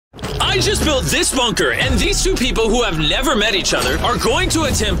I just built this bunker, and these two people who have never met each other are going to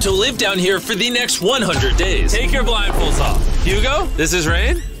attempt to live down here for the next 100 days. Take your blindfolds off. Hugo, this is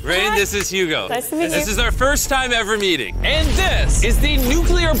Rain. Rain, this is Hugo. Nice to meet you. This is our first time ever meeting. And this is the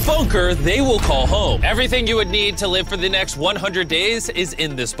nuclear bunker they will call home. Everything you would need to live for the next 100 days is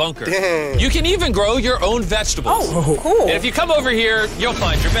in this bunker. Dang. You can even grow your own vegetables. Oh, cool. And if you come over here, you'll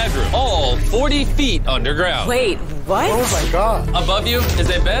find your bedroom, all 40 feet underground. Wait, what? Oh my God. Above you is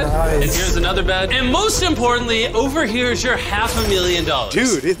a bed, Nice. and here's another bed. And most importantly, over here is your $500,000.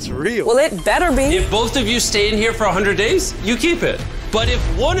 Dude, it's real. Well, it better be. If both of you stay in here for 100 days, you keep it. But if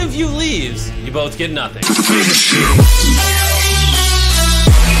one of you leaves, you both get nothing.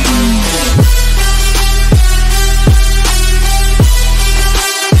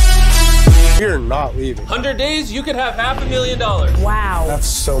 You're not leaving. 100 days, you could have $500,000. Wow. That's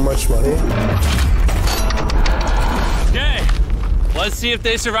so much money. Okay, let's see if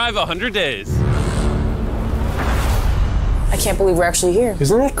they survive 100 days. I can't believe we're actually here.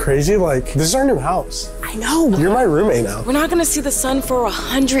 Isn't it crazy? Like, this is our new house. I know. You're my roommate now. We're not gonna see the sun for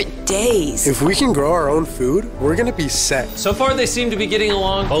 100 days. If we can grow our own food, we're gonna be set. So far, they seem to be getting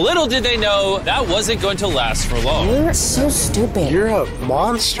along. But little did they know, that wasn't going to last for long. You're so stupid. You're a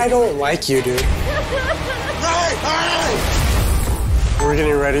monster. I don't like you, dude. We're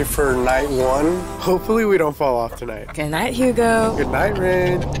getting ready for night one. Hopefully we don't fall off tonight. Good night, Hugo. Good night,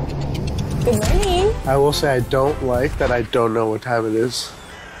 Rain. Good morning. I will say I don't like that I don't know what time it is.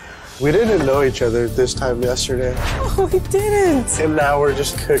 We didn't know each other this time yesterday. Oh, we didn't. And now we're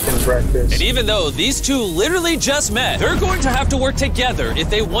just cooking breakfast. And even though these two literally just met, they're going to have to work together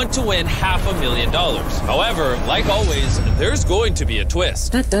if they want to win $500,000. However, like always, there's going to be a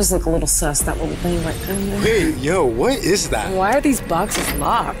twist. That does look a little sus, that little thing right there. Wait, yo, what is that? Why are these boxes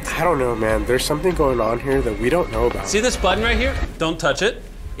locked? I don't know, man. There's something going on here that we don't know about. See this button right here? Don't touch it.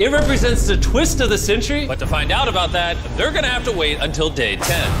 It represents the twist of the century, but to find out about that, they're gonna have to wait until day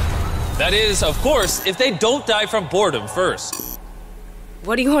 10. That is, of course, if they don't die from boredom first.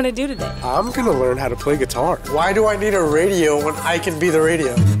 What do you want to do today? I'm gonna learn how to play guitar. Why do I need a radio when I can be the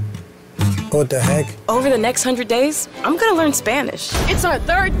radio? What the heck? Over the next 100 days, I'm gonna learn Spanish. It's our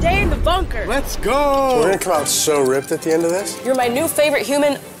 3rd day in the bunker. Let's go! We're gonna come out so ripped at the end of this. You're my new favorite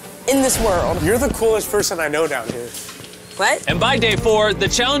human in this world. You're the coolest person I know down here. What? And by day 4, the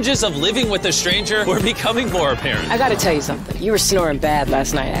challenges of living with a stranger were becoming more apparent. I gotta tell you something. You were snoring bad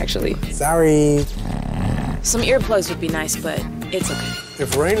last night, actually. Sorry. Some earplugs would be nice, but it's okay.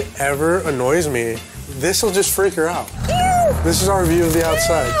 If Rain ever annoys me, this'll just freak her out. This is our view of the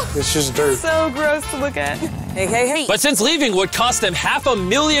outside. It's just dirt. So gross to look at. Hey, hey, hey. But since leaving would cost them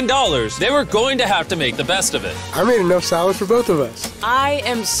 $500,000, they were going to have to make the best of it. I made enough salad for both of us. I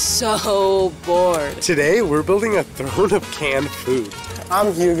am so bored. Today, we're building a throne of canned food.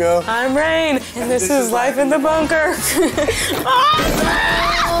 I'm Hugo. I'm Rain, and this is life in the bunker.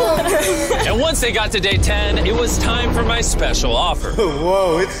 And once they got to day 10, it was time for my special offer.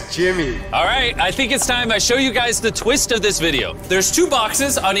 Whoa, it's Jimmy. All right, I think it's time I show you guys the twist of this video. There's 2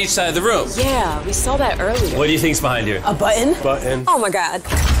 boxes on each side of the room. Yeah, we saw that earlier. What do you think's behind here? A button? Button. Oh my God.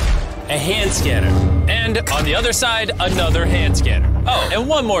 A hand scanner. And on the other side, another hand scanner. Oh, and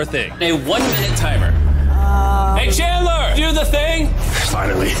one more thing. A 1-minute timer. Hey, Chandler, do the thing.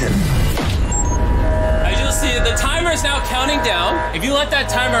 Finally. As you'll see, the timer is now counting down. If you let that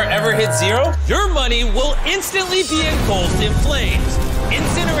timer ever hit 0, your money will instantly be engulfed in flames,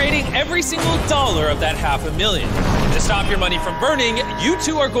 incinerating every single dollar of that $500,000. To stop your money from burning, you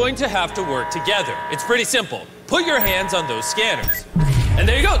two are going to have to work together. It's pretty simple. Put your hands on those scanners. And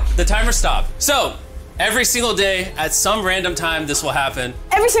there you go, the timer stopped. So, every single day, at some random time, this will happen.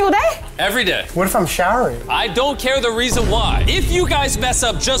 Every single day? Every day. What if I'm showering? I don't care the reason why. If you guys mess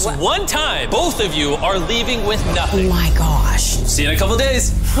up just one time, both of you are leaving with nothing. Oh my gosh. See you in a couple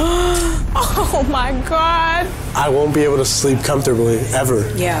days. Oh my God. I won't be able to sleep comfortably, ever.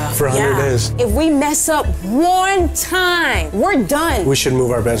 Yeah. For 100 days. If we mess up one time, we're done. We should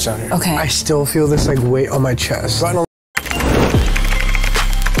move our bench down here. Okay. I still feel this like weight on my chest.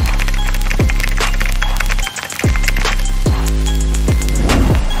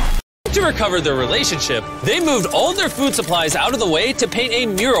 To recover their relationship, they moved all their food supplies out of the way to paint a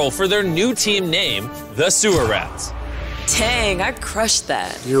mural for their new team name, the Sewer Rats. Dang, I crushed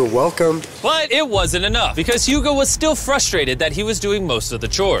that. You're welcome. But it wasn't enough, because Hugo was still frustrated that he was doing most of the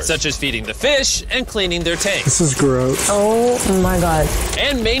chores, such as feeding the fish and cleaning their tanks. This is gross. Oh my God.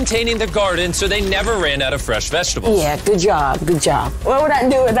 And maintaining the garden so they never ran out of fresh vegetables. Yeah, good job, good job. What would I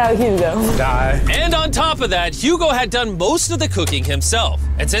do without Hugo? Die. And on top of that, Hugo had done most of the cooking himself.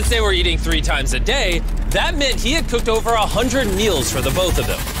 And since they were eating 3 times a day, that meant he had cooked over 100 meals for the both of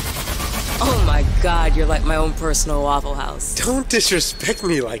them. Oh my God, you're like my own personal Waffle House. Don't disrespect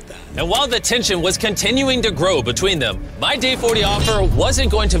me like that. And while the tension was continuing to grow between them, my day 40 offer wasn't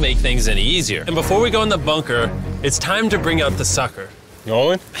going to make things any easier. And before we go in the bunker, it's time to bring out the sucker.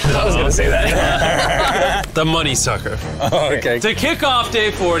 Nolan? I was gonna say that. The money sucker. Oh, okay. To kick off day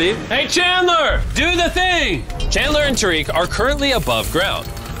 40, hey Chandler, do the thing! Chandler and Tariq are currently above ground,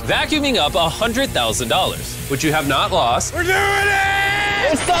 vacuuming up $100,000, which you have not lost. We're doing it!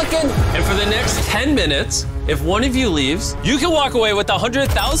 It's fucking. And for the next 10 minutes, if one of you leaves, you can walk away with the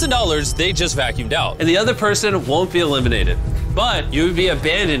 $100,000 they just vacuumed out, and the other person won't be eliminated. But you would be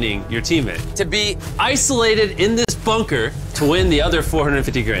abandoning your teammate to be isolated in this bunker to win the other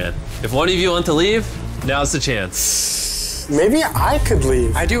 450 grand. If one of you want to leave, now's the chance. Maybe I could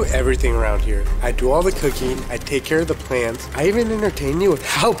leave. I do everything around here. I do all the cooking, I take care of the plants. I even entertain you with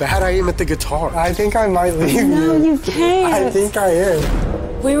how bad I am at the guitar. I think I might leave you. No, you can't. I think I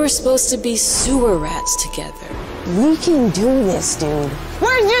am. We were supposed to be sewer rats together. We can do this, dude.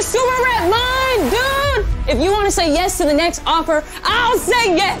 Where's your sewer rat line, dude? If you want to say yes to the next offer, I'll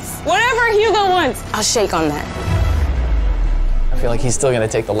say yes. Whatever Hugo wants, I'll shake on that. I feel like he's still gonna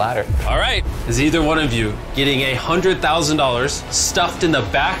take the ladder. All right, is either one of you getting $100,000 stuffed in the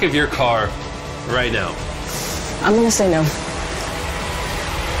back of your car right now? I'm gonna say no.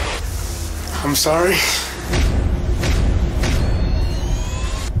 I'm sorry.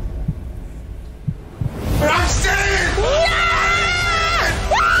 But I'm staying!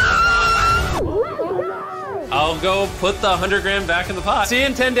 I'll go put the 100 grand back in the pot. See you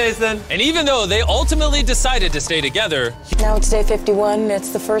in 10 days then. And even though they ultimately decided to stay together, Now it's day 51,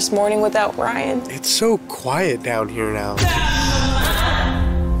 it's the first morning without Ryan. It's so quiet down here now.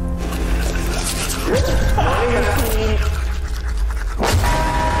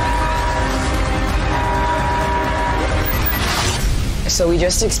 So we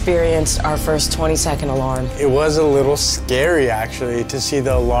just experienced our first 20-second alarm. It was a little scary, actually, to see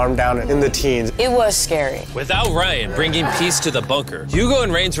the alarm down in the teens. It was scary. without Ryan bringing peace to the bunker, Hugo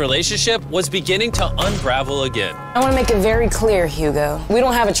and Rain's relationship was beginning to unravel again. I want to make it very clear, Hugo. We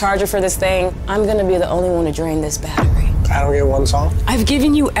don't have a charger for this thing. I'm gonna be the only one to drain this battery. I don't get one song? I've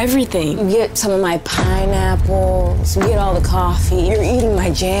given you everything. You get some of my pineapples, you get all the coffee. You're eating my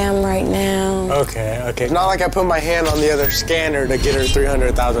jam right now. Okay. It's not like I put my hand on the other scanner to get her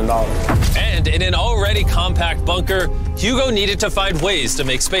 $300,000. And in an already compact bunker, Hugo needed to find ways to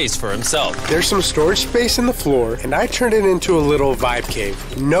make space for himself. There's some storage space in the floor, and I turned it into a little vibe cave.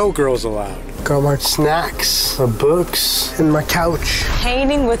 No girls allowed. Got my snacks, my books, and my couch.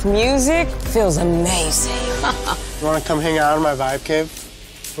 Painting with music feels amazing. You wanna come hang out in my vibe cave?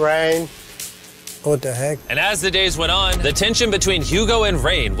 Rain? What the heck? And as the days went on, the tension between Hugo and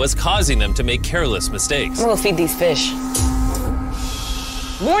Rain was causing them to make careless mistakes. I'm gonna feed these fish.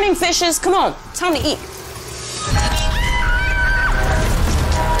 Morning, fishes, come on, time to eat.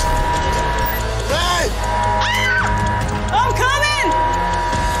 Rain! I'm coming!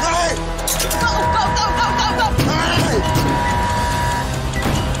 Rain! Go! Rain!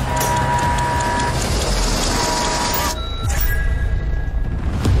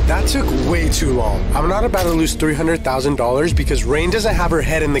 That took way too long. I'm not about to lose $300,000 because Rain doesn't have her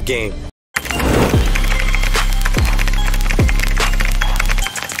head in the game.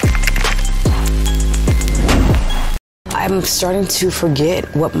 I'm starting to forget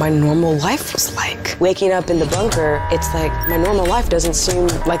what my normal life was like. Waking up in the bunker, it's like my normal life doesn't seem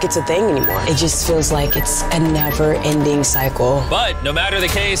like it's a thing anymore. It just feels like it's a never-ending cycle. But no matter the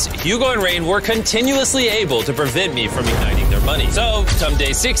case, Hugo and Rain were continuously able to prevent me from igniting their money. So, come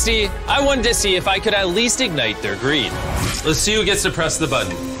day 60, I wanted to see if I could at least ignite their greed. Let's see who gets to press the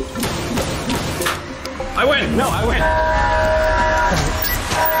button. I win! No, I win!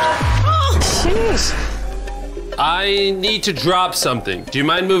 Oh, jeez. I need to drop something. Do you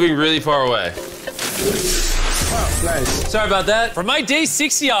mind moving really far away? Oh, nice. Sorry about that. For my day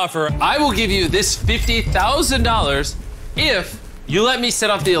 60 offer, I will give you this $50,000 if you let me set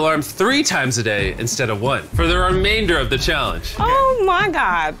off the alarm 3 times a day instead of 1 for the remainder of the challenge. Oh my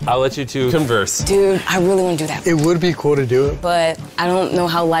God. I'll let you two converse. Dude, I really want to do that. It would be cool to do it. But I don't know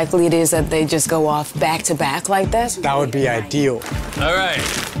how likely it is that they just go off back to back like this. That would be ideal. All right.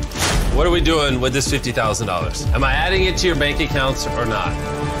 What are we doing with this $50,000? Am I adding it to your bank accounts or not?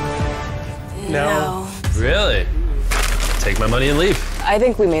 No. Really? Take my money and leave. I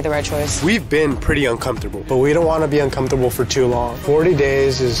think we made the right choice. We've been pretty uncomfortable, but we don't want to be uncomfortable for too long. 40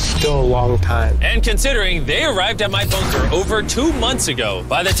 days is still a long time. And considering they arrived at my bunker over 2 months ago,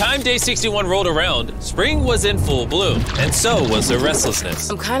 by the time day 61 rolled around, spring was in full bloom, and so was their restlessness.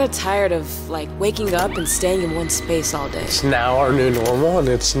 I'm kind of tired of, like, waking up and staying in one space all day. It's now our new normal, and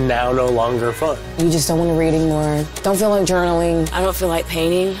it's now no longer fun. You just don't want to read anymore. Don't feel like journaling. I don't feel like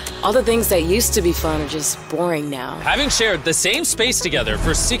painting. All the things that used to be fun are just boring now. Having shared the same space together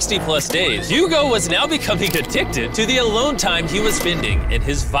for 60+ days, Hugo was now becoming addicted to the alone time he was spending in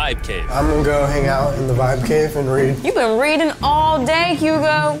his vibe cave. I'm gonna go hang out in the vibe cave and read. You've been reading all day,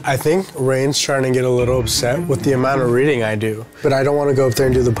 Hugo. I think Rain's trying to get a little upset with the amount of reading I do, but I don't want to go up there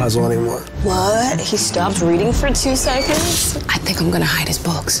and do the puzzle anymore. What? He stopped reading for 2 seconds? I think I'm gonna hide his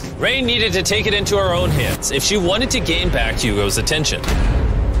books. Rain needed to take it into her own hands if she wanted to gain back Hugo's attention.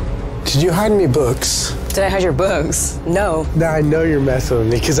 Did you hide me books? Did I hide your books? No. Now I know you're messing with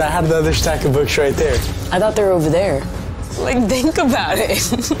me because I had the other stack of books right there. I thought they were over there. Like, think about it.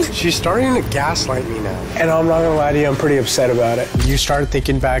 She's starting to gaslight me now. And I'm not gonna lie to you, I'm pretty upset about it. You started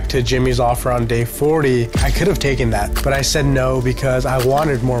thinking back to Jimmy's offer on day 40. I could have taken that, but I said no because I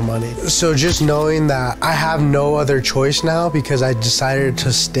wanted more money. So just knowing that I have no other choice now because I decided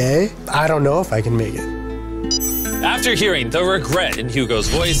to stay, I don't know if I can make it. After hearing the regret in Hugo's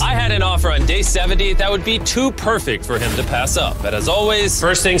voice, I had an offer on day 70 that would be too perfect for him to pass up. But as always,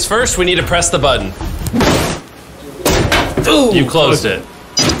 first things first, we need to press the button. Ooh. You closed it.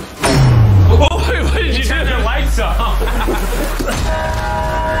 Oh, what did you turn the lights off?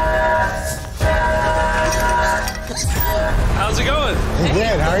 How's it going?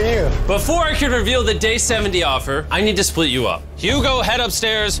 Good, how are you? Before I can reveal the day 70 offer, I need to split you up. Hugo, head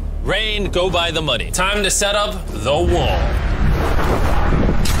upstairs. Rain, go buy the money. Time to set up the wall.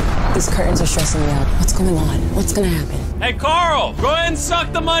 These curtains are stressing me out. What's going on? What's gonna happen? Hey, Carl, go ahead and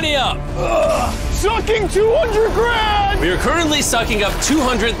suck the money up. Sucking 200 grand! We are currently sucking up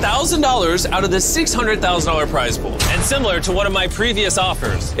 $200,000 out of the $600,000 prize pool. And similar to one of my previous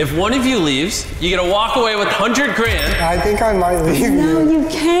offers, if one of you leaves, you get to walk away with 100 grand. I think I might leave No, you. you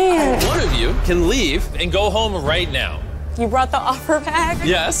can't. One of you can leave and go home right now. You brought the offer back?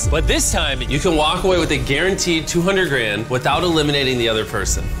 Yes, but this time you can walk away with a guaranteed 200 grand without eliminating the other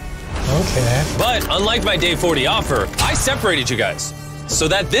person. Okay. But unlike my day 40 offer, I separated you guys so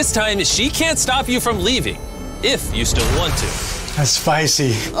that this time she can't stop you from leaving if you still want to. That's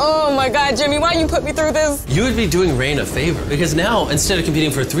spicy. Oh my God, Jimmy, why you put me through this? You would be doing Rain a favor because now instead of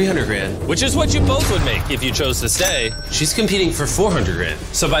competing for 300 grand, which is what you both would make if you chose to stay, she's competing for 400 grand.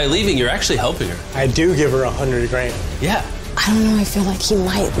 So by leaving, you're actually helping her. I do give her 100 grand. Yeah. I don't know, I feel like he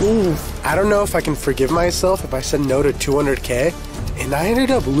might leave. I don't know if I can forgive myself if I said no to 200K, and I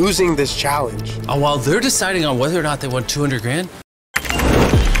ended up losing this challenge. While they're deciding on whether or not they want 200 grand,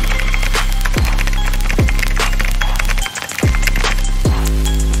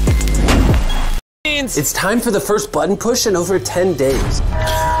 it's time for the first button push in over 10 days.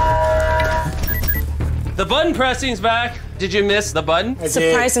 The button pressing's back. Did you miss the button?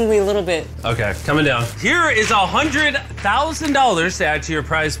 Surprisingly, a little bit. Okay, coming down. Here is $100,000 to add to your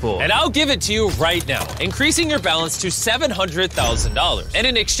prize pool. And I'll give it to you right now, increasing your balance to $700,000. And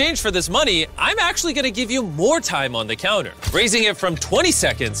in exchange for this money, I'm actually gonna give you more time on the counter, raising it from 20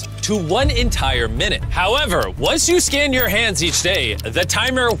 seconds to 1 entire minute. However, once you scan your hands each day, the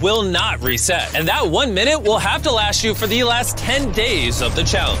timer will not reset. And that 1 minute will have to last you for the last 10 days of the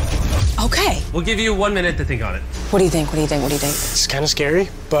challenge. Okay. We'll give you 1 minute to think on it. What do you think? What do you think? What do you think? It's kind of scary,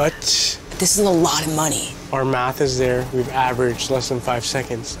 but This is a lot of money. our math is there. We've averaged less than 5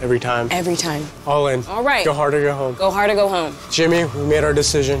 seconds every time. Every time. All in. All right. Go hard or go home. Go hard or go home. Jimmy, we made our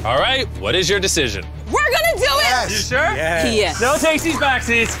decision. All right, what is your decision? We're gonna do it! You sure? Yes. No takesies,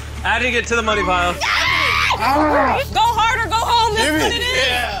 backsies. Adding it to the money pile. Go hard or go home. Let's Jimmy. put it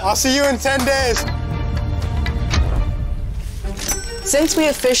in. I'll see you in 10 days. Since we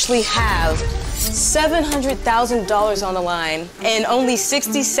officially have $700,000 on the line in only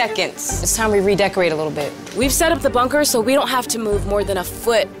 60 seconds, it's time we redecorate a little bit. We've set up the bunker so we don't have to move more than a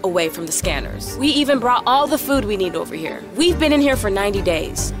foot away from the scanners. We even brought all the food we need over here. We've been in here for 90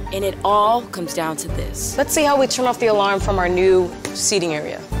 days, and it all comes down to this. Let's see how we turn off the alarm from our new seating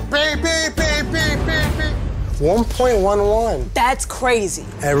area. Beep, beep, beep, beep, beep, beep. 1.11. That's crazy.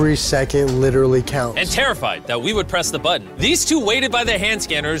 Every second literally counts. And terrified that we would press the button, these two waited by the hand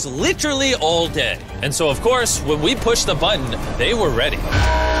scanners literally all day. And so, of course, when we pushed the button, they were ready.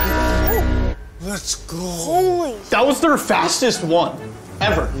 Let's go. Holy. That was their fastest one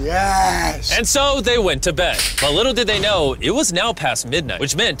ever. Yes. And so they went to bed. But little did they know, it was now past midnight,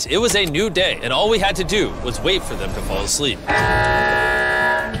 which meant it was a new day, and all we had to do was wait for them to fall asleep.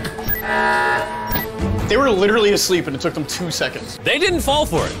 They were literally asleep and it took them 2 seconds. They didn't fall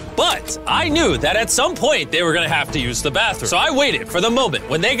for it, but I knew that at some point they were gonna have to use the bathroom. So I waited for the moment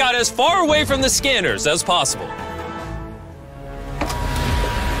when they got as far away from the scanners as possible.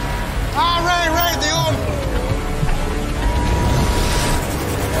 Ah, right, they on.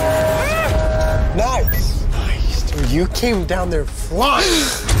 Nice, dude, you came down there flying.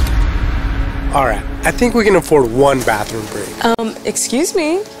 All right, I think we can afford one bathroom break. Excuse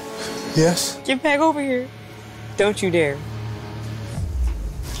me. Yes? Get back over here. Don't you dare.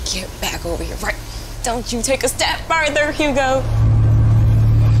 Get back over here. Right. Don't you take a step further, Hugo.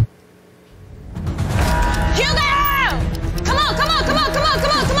 Hugo! Come on, come on, come on, come on,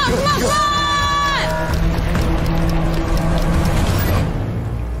 come on, come on, come on, come on!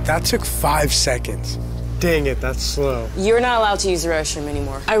 That took 5 seconds. Dang it, that's slow. You're not allowed to use the restroom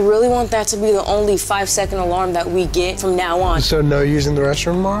anymore. I really want that to be the only 5-second alarm that we get from now on. So no using the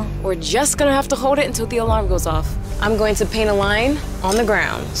restroom tomorrow? We're just gonna have to hold it until the alarm goes off. I'm going to paint a line on the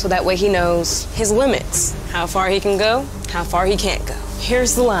ground so that way he knows his limits. How far he can go, how far he can't go.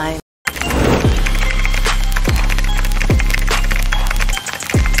 Here's the line.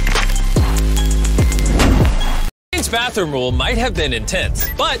 Bathroom rule might have been intense,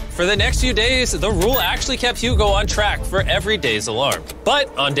 but for the next few days, the rule actually kept Hugo on track for every day's alarm.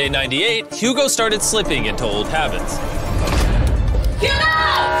 But on day 98, Hugo started slipping into old habits. Hugo! Hugo!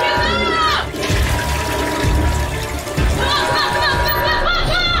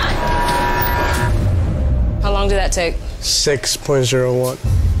 How long did that take? 6.01.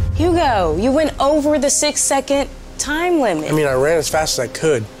 Hugo, you went over the 6-second time limit. I mean, I ran as fast as I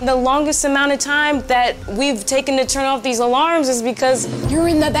could. The longest amount of time that we've taken to turn off these alarms is because you're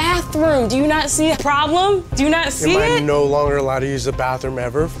in the bathroom. Do you not see a problem? Do you not see Am it? I no longer allowed to use the bathroom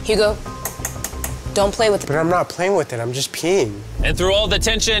ever? Hugo, don't play with it. But I'm not playing with it, I'm just peeing. And through all the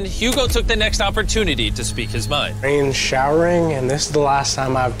tension, Hugo took the next opportunity to speak his mind. I'm showering, and this is the last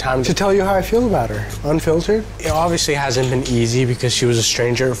time I have time to tell you how I feel about her. Unfiltered. It obviously hasn't been easy because she was a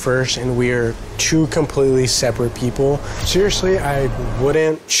stranger at first, and we're two completely separate people. Seriously, I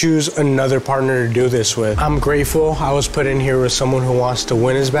wouldn't choose another partner to do this with. I'm grateful I was put in here with someone who wants to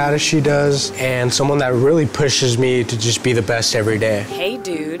win as bad as she does, and someone that really pushes me to just be the best every day. Hey,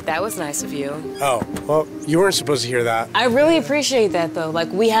 dude, that was nice of you. Oh, well, you weren't supposed to hear that. I really appreciate that, though.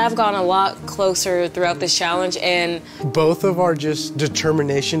 Like, we have gotten a lot closer throughout this challenge, and both of our just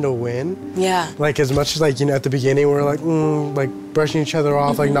determination to win. yeah. Like, as much as, like, you know, at the beginning, we're like, brushing each other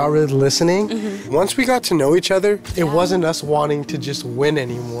off, like, not really listening. Once we got to know each other, it wasn't us wanting to just win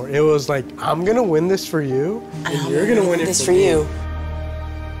anymore. It was like, I'm gonna win this for you, and you're gonna win it for you.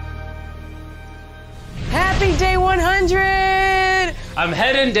 Happy day 100! I'm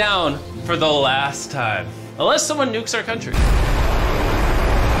heading down for the last time. Unless someone nukes our country.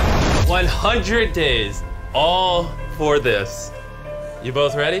 100 days, all for this. You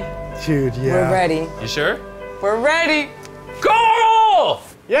both ready? Dude, yeah. We're ready. You sure? We're ready. Carl!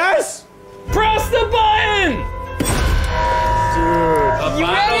 Yes! Press the button! Dude. The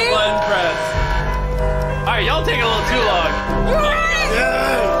final button press. All right, y'all take a little too long. You ready?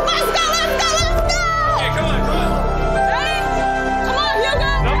 Yeah. Let's go, let's go, let's go! Hey, come on, come on. Ready? Come on, Hugo!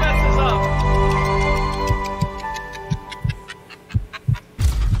 Don't mess this up.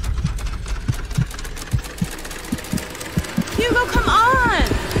 Hugo, come on!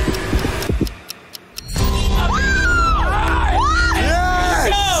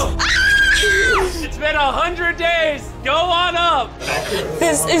 It's been 100 days. Go on up.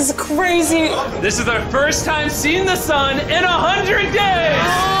 This is crazy. This is their first time seeing the sun in 100 days.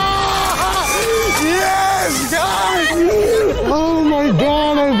 Yes, guys! Oh my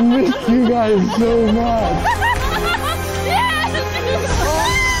God, I've missed you guys so much.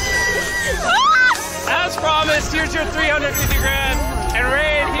 As promised, here's your 350 grand. And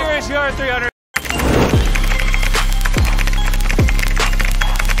Rain, here is your 300.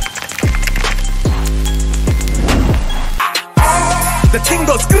 The ting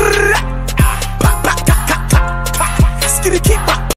goes skitty keep